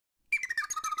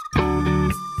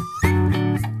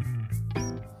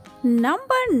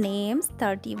Number names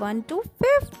 31 to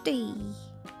 50.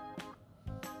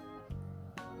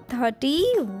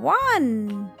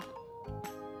 31.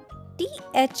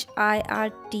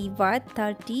 THIRTY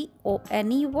 30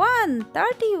 ONE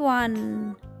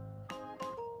 31.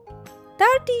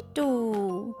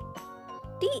 32.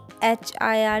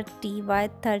 THIRTY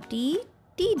 30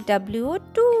 TWO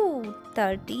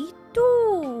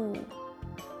 32.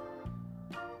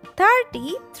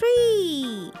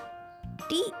 33.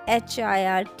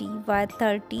 THIRTY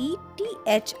 30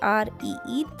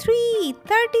 THREE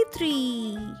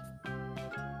 33.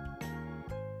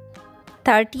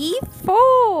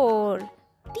 34.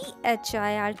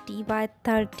 THIRTY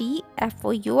 30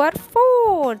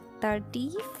 FOUR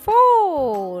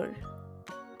 34.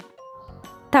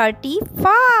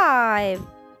 35.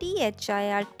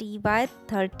 THIRTY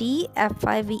 30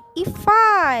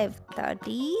 FIVE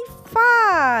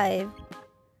 35.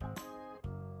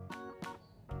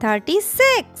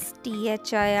 36.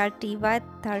 THIRTY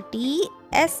 30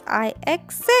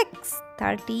 SIX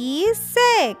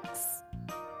 36.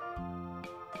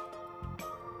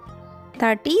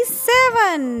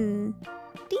 37.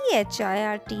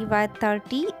 THIRTY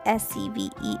 30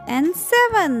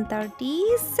 SEVEN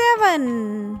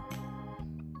 37.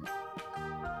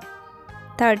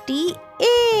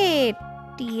 38.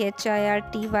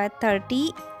 THIRTY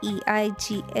 30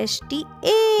 EIGHT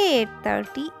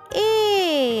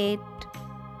 38.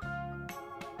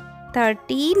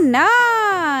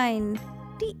 39.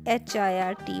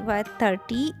 THIRTY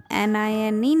 30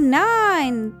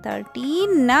 NINE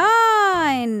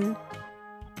 39.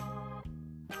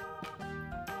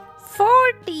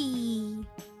 40.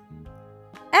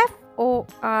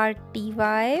 FORTY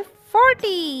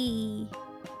 40.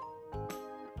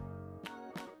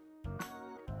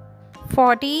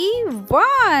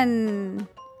 41.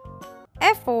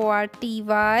 FORTY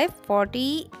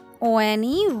 40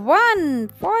 ONE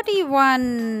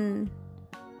 41.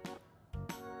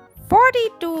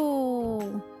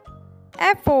 42.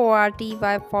 FORTY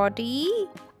 40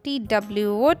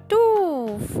 TWO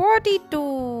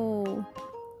 42.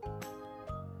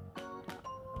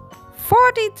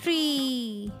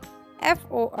 43.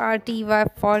 FORTY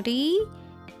 40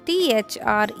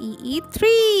 THREE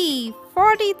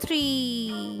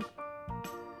 43.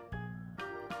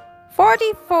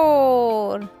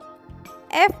 44.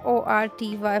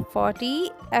 FORTY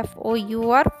 40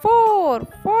 FOUR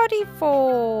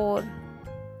 44.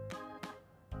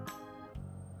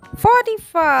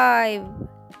 45.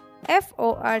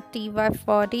 FORTY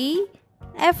 40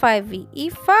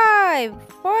 FIVE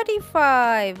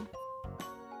 45.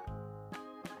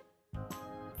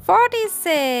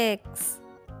 46.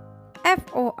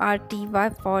 FORTY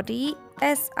 40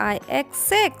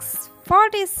 SIX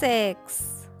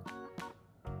 46.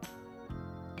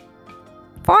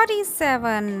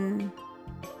 47.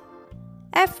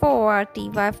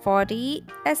 FORTY 40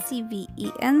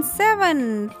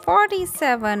 SEVEN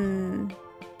 47.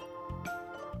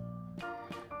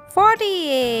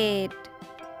 48.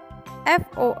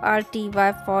 FORTY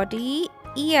 40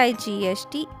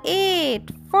 EIGHT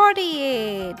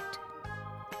 48.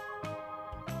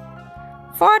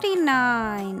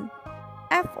 49.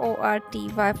 FORTY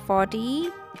 40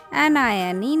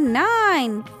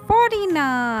 NINE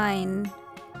 49.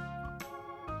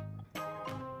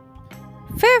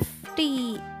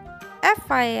 50.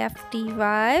 FIFTY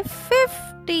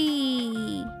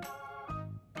 50.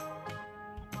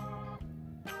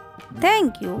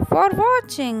 Thank you for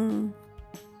watching.